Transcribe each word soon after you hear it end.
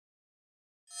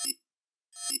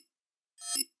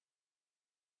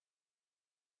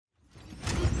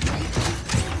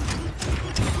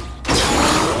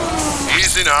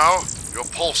now. Your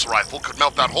pulse rifle could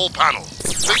melt that whole panel.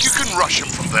 Think you can rush him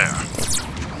from there?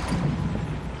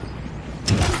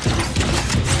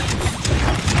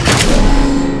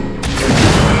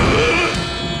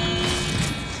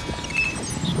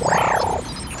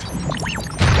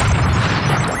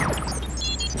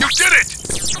 You did it!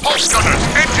 Pulse gunners,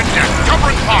 engine deck,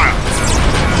 covering fire!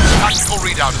 Tactical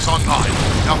readout is online.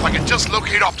 Now if I can just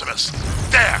locate Optimus.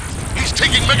 There! He's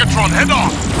taking Megatron head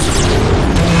on!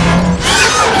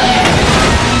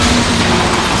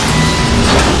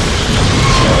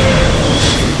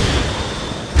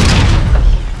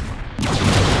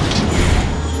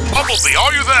 Bumblebee,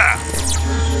 are you there?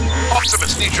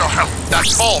 Optimus needs your help. That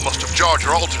fall must have jarred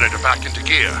your alternator back into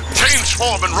gear. Change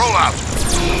form and roll out.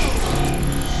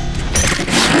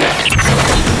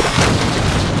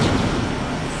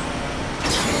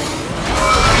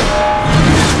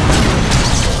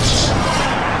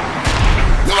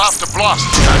 You'll have to blast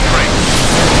through that crate.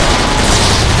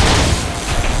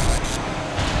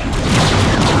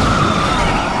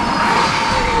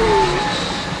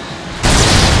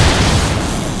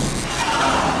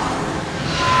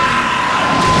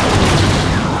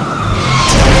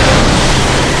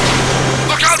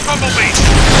 Look out, Bumblebee!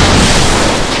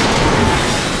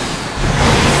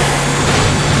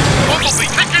 Bumblebee,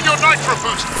 kick in your nitro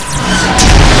boost!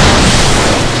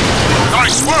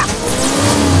 Nice work!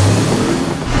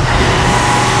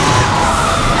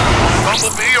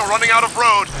 Bumblebee, you're running out of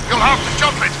road. You'll have to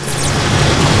jump it.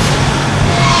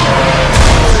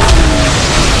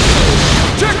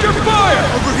 Check your fire!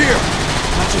 Over here.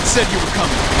 Ratchet said you were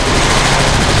coming.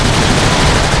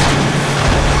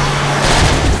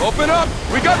 Open up!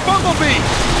 We got Bumblebee!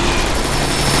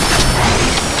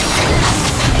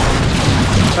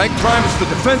 Tank Primus, the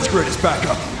defense grid is back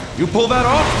up. You pull that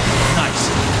off? Nice.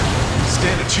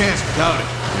 Stand a chance without it.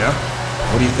 Yeah?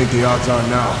 What do you think the odds are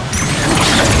now?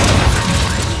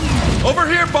 Over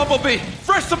here, Bumblebee!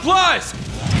 Fresh supplies!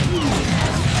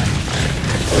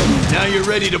 Now you're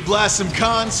ready to blast some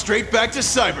cons straight back to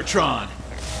Cybertron.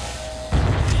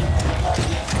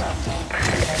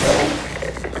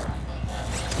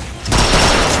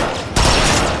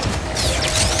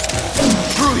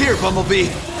 Through here,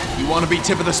 Bumblebee. You want to be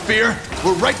tip of the spear?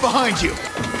 We're right behind you.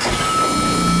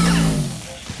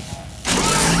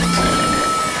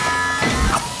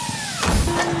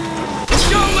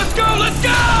 Let's go! Let's go!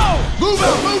 Move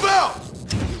out! Move out!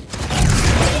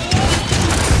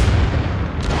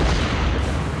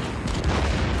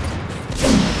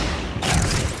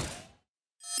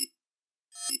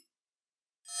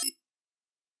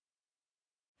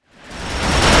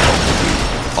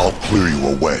 I'll clear you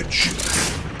a wedge.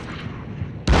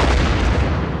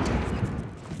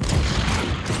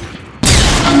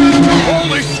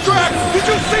 Holy scrap! Did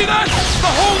you see that? The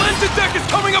whole engine deck is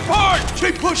coming apart!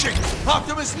 Keep pushing!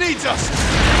 Optimus needs us!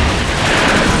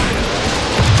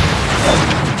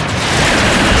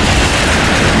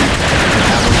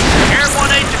 Air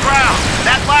 1-8 to ground.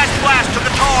 That last blast took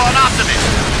a toll on Optimus.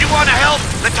 You want to help?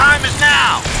 The time is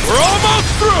now. We're almost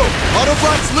through!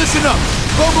 Autobots, listen up!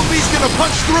 Bumblebee's gonna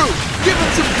punch through! Give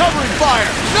him some covering fire!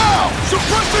 Now!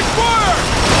 Suppressing fire!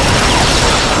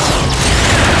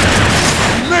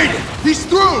 He made it! He's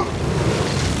through!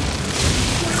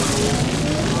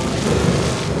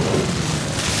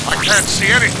 I can't see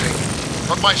anything,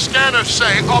 but my scanners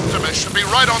say Optimus should be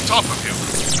right on top of you.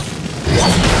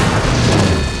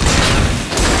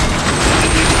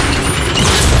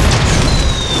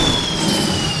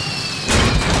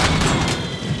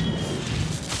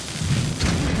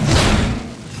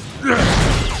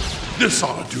 This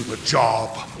ought to do the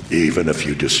job. Even if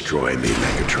you destroy me,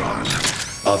 Megatron,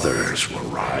 others will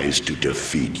rise to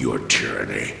defeat your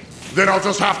tyranny. Then I'll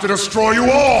just have to destroy you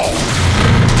all!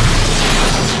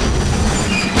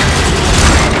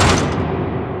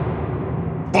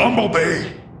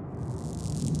 Bumblebee!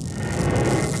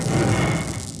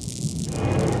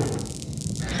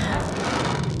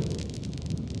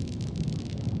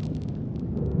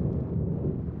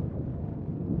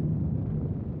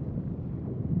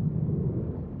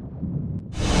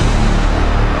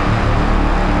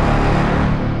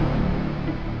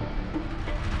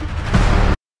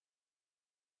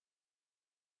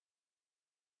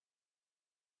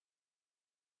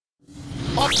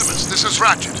 Optimus, this is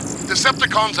Ratchet.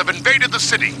 Decepticons have invaded the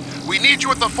city. We need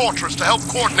you at the fortress to help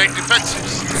coordinate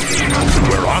defenses.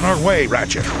 We're on our way,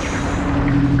 Ratchet.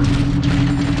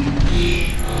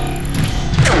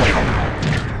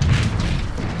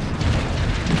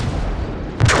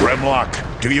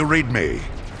 Grimlock, do you read me?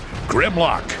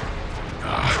 Grimlock.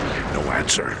 No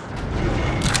answer.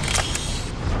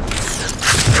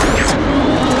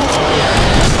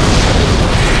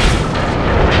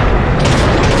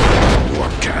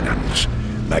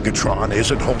 Megatron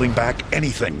isn't holding back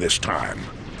anything this time.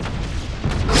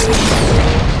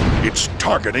 It's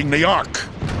targeting the Ark.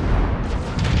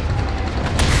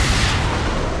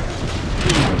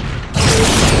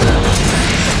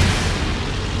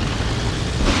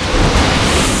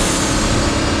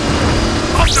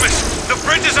 Optimus, the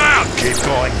bridge is out! Keep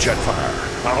going,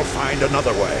 Jetfire. I'll find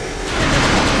another way.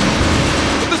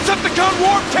 The Decepticon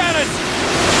warp cannon!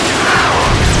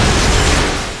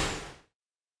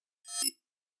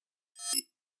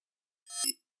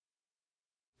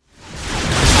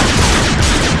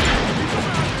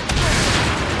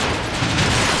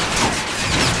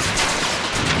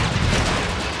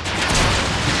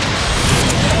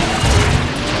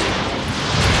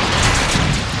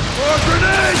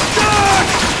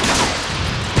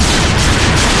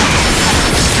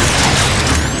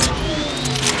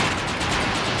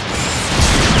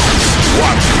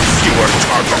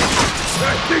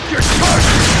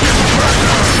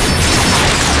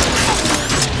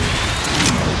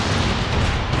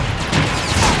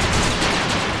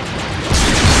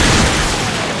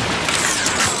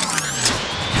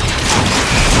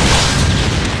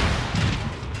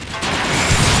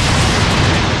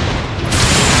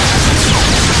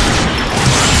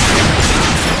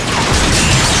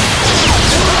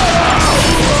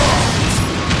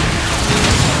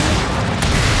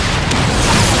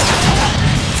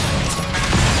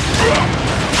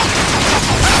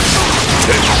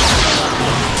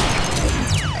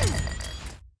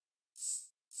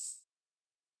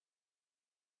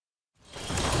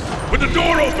 When the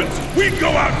door opens, we go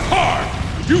out hard!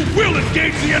 You will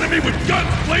engage the enemy with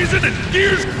guns blazing and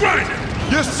gears grinding!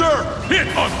 Yes, sir! Hit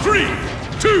on 3,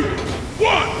 2, 1!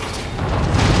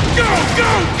 Go,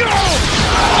 go, go!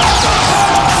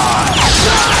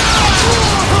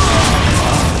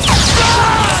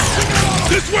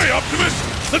 This way, Optimus!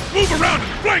 Let's move around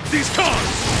and flank these cons!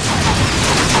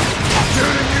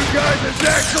 Shooting you guys is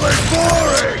actually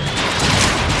boring!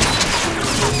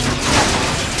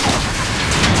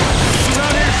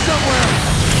 Around here somewhere!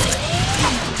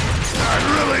 I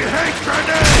really hate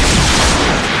grenades!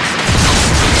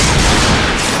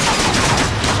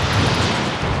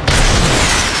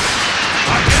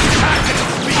 I can attack it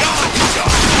beyond you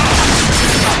guys!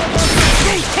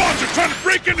 Those cons are trying to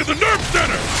break into the nerve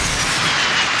center!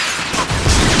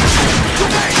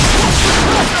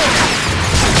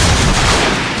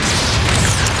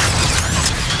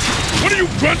 What are you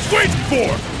grunts waiting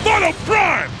for? Follow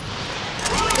Prime!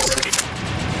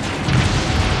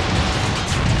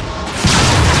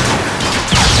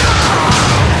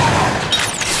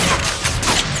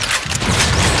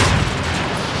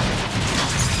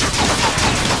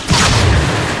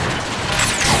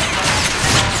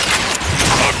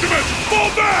 Optimus, fall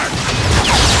back!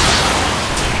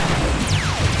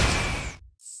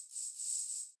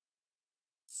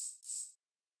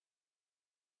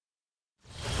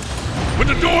 When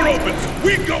the door opens,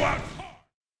 we go out hard!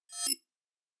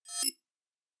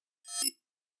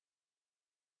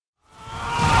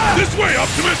 This way,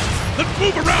 Optimus! Let's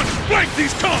move around and flank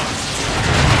these cons!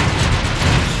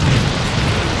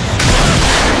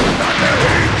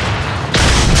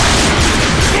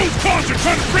 Those cons are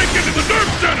trying to break into the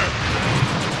nerve center!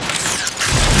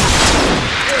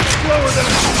 They're slower than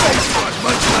a space bus,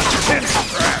 much less tennis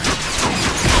crash!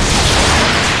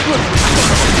 Look, son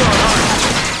of a gun, aren't you?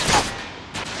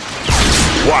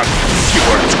 One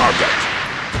fewer target.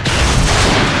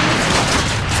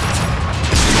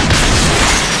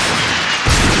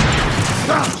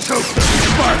 I'll choke the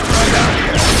spark right out of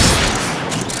you!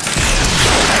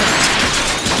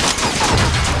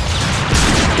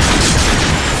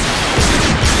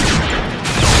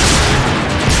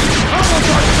 How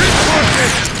about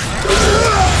reinforcements?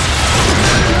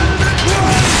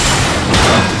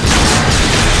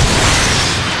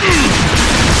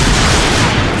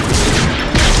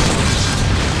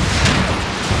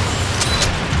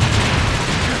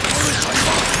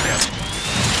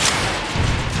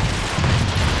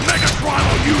 Megatron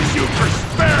will use you for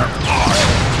spare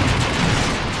parts!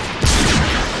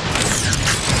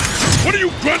 What are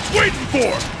you grunts waiting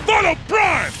for? Follow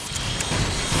Prime!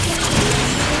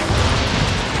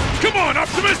 Come on,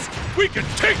 Optimus! We can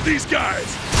take these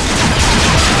guys!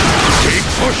 Keep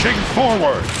pushing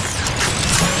forward.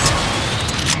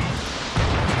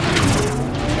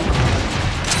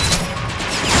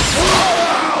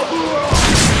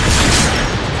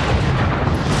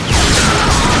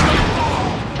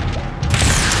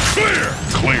 Clear!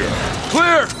 Clear.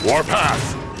 Clear!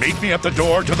 Warpath, meet me at the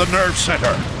door to the nerve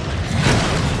center.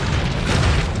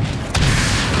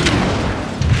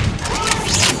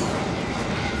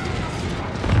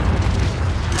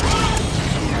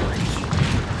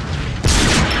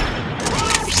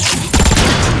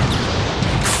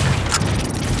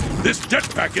 This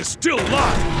jetpack is still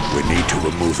live. We need to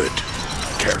remove it.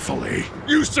 Carefully.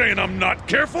 You saying I'm not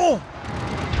careful?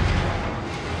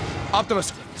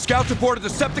 Optimus, scouts reported the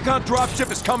Decepticon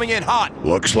dropship is coming in hot.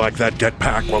 Looks like that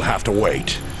jetpack will have to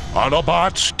wait.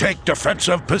 Autobots, take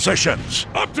defensive positions.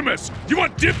 Optimus, you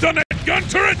want dibs on that gun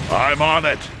turret? I'm on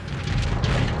it.